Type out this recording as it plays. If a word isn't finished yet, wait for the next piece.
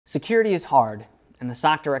Security is hard, and the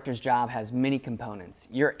SOC director's job has many components.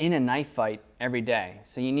 You're in a knife fight every day,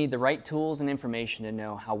 so you need the right tools and information to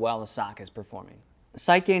know how well the SOC is performing.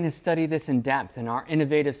 SightGain has studied this in depth, and our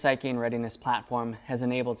innovative SightGain Readiness platform has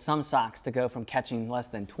enabled some SOCs to go from catching less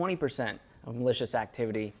than 20% of malicious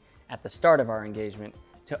activity at the start of our engagement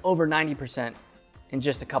to over 90% in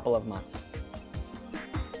just a couple of months.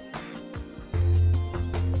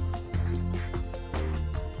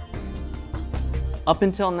 Up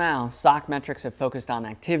until now, SOC metrics have focused on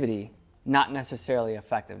activity, not necessarily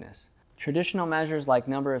effectiveness. Traditional measures like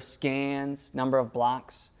number of scans, number of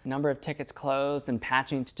blocks, number of tickets closed, and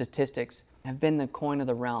patching statistics have been the coin of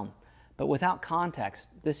the realm. But without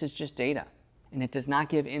context, this is just data, and it does not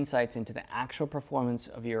give insights into the actual performance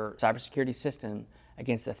of your cybersecurity system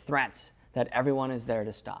against the threats that everyone is there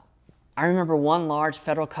to stop. I remember one large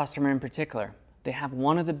federal customer in particular. They have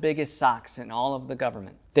one of the biggest SOCs in all of the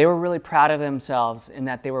government. They were really proud of themselves in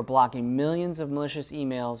that they were blocking millions of malicious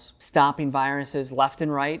emails, stopping viruses left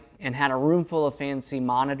and right, and had a room full of fancy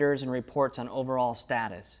monitors and reports on overall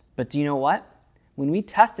status. But do you know what? When we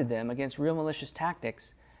tested them against real malicious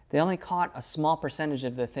tactics, they only caught a small percentage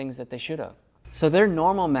of the things that they should have. So their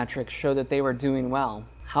normal metrics showed that they were doing well.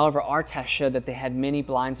 However, our test showed that they had many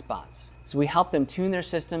blind spots. So we helped them tune their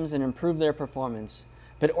systems and improve their performance.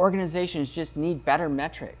 But organizations just need better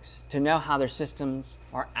metrics to know how their systems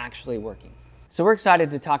are actually working. So we're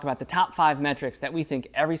excited to talk about the top 5 metrics that we think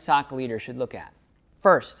every SOC leader should look at.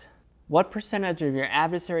 First, what percentage of your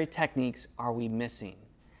adversary techniques are we missing?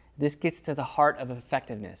 This gets to the heart of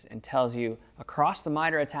effectiveness and tells you across the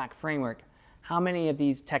MITRE ATT&CK framework, how many of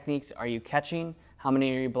these techniques are you catching, how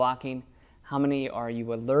many are you blocking, how many are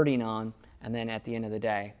you alerting on, and then at the end of the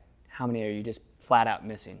day, how many are you just flat out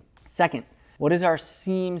missing? Second, what is our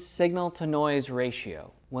SIEM signal-to-noise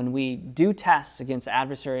ratio? When we do tests against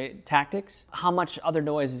adversary tactics, how much other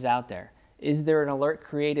noise is out there? Is there an alert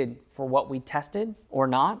created for what we tested or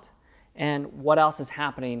not? And what else is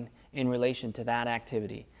happening in relation to that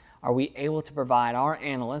activity? Are we able to provide our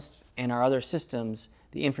analysts and our other systems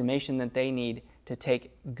the information that they need to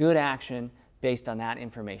take good action based on that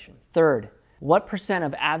information? Third, what percent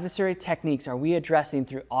of adversary techniques are we addressing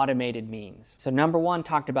through automated means? So number 1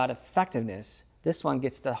 talked about effectiveness. This one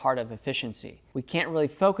gets to the heart of efficiency. We can't really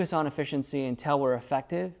focus on efficiency until we're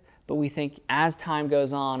effective, but we think as time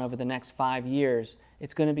goes on over the next 5 years,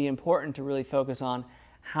 it's going to be important to really focus on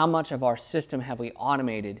how much of our system have we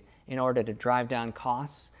automated in order to drive down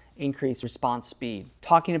costs, increase response speed.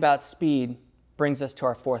 Talking about speed brings us to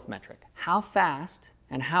our 4th metric. How fast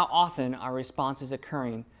and how often are responses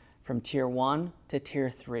occurring from Tier 1 to Tier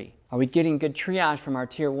 3? Are we getting good triage from our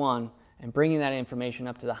Tier 1 and bringing that information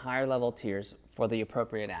up to the higher level tiers for the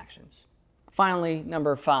appropriate actions? Finally,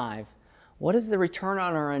 number 5, what is the return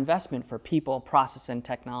on our investment for people, process, and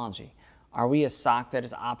technology? Are we a SOC that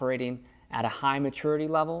is operating at a high maturity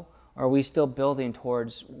level, or are we still building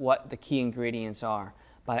towards what the key ingredients are?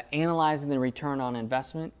 By analyzing the return on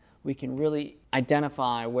investment, we can really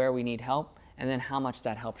identify where we need help and then how much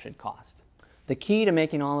that help should cost. The key to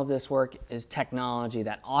making all of this work is technology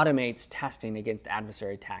that automates testing against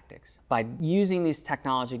adversary tactics. By using this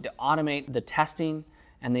technology to automate the testing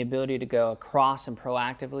and the ability to go across and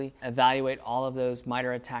proactively evaluate all of those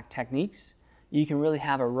MITRE ATT&CK techniques, you can really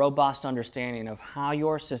have a robust understanding of how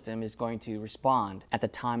your system is going to respond at the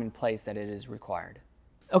time and place that it is required.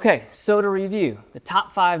 Okay, so to review, the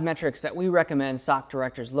top 5 metrics that we recommend SOC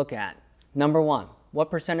directors look at. Number 1, what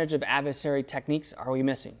percentage of adversary techniques are we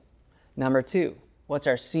missing? Number 2, what's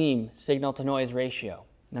our SIEM signal-to-noise ratio?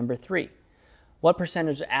 Number 3, what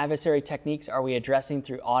percentage of adversary techniques are we addressing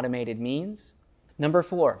through automated means? Number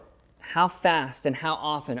 4, how fast and how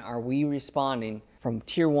often are we responding from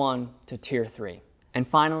Tier 1 to Tier 3? And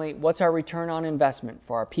finally, what's our return on investment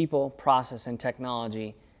for our people, process, and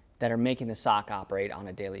technology that are making the SOC operate on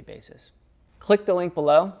a daily basis? Click the link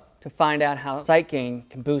below to find out how SightGain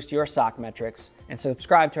can boost your SOC metrics, and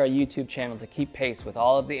subscribe to our YouTube channel to keep pace with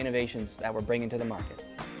all of the innovations that we're bringing to the market.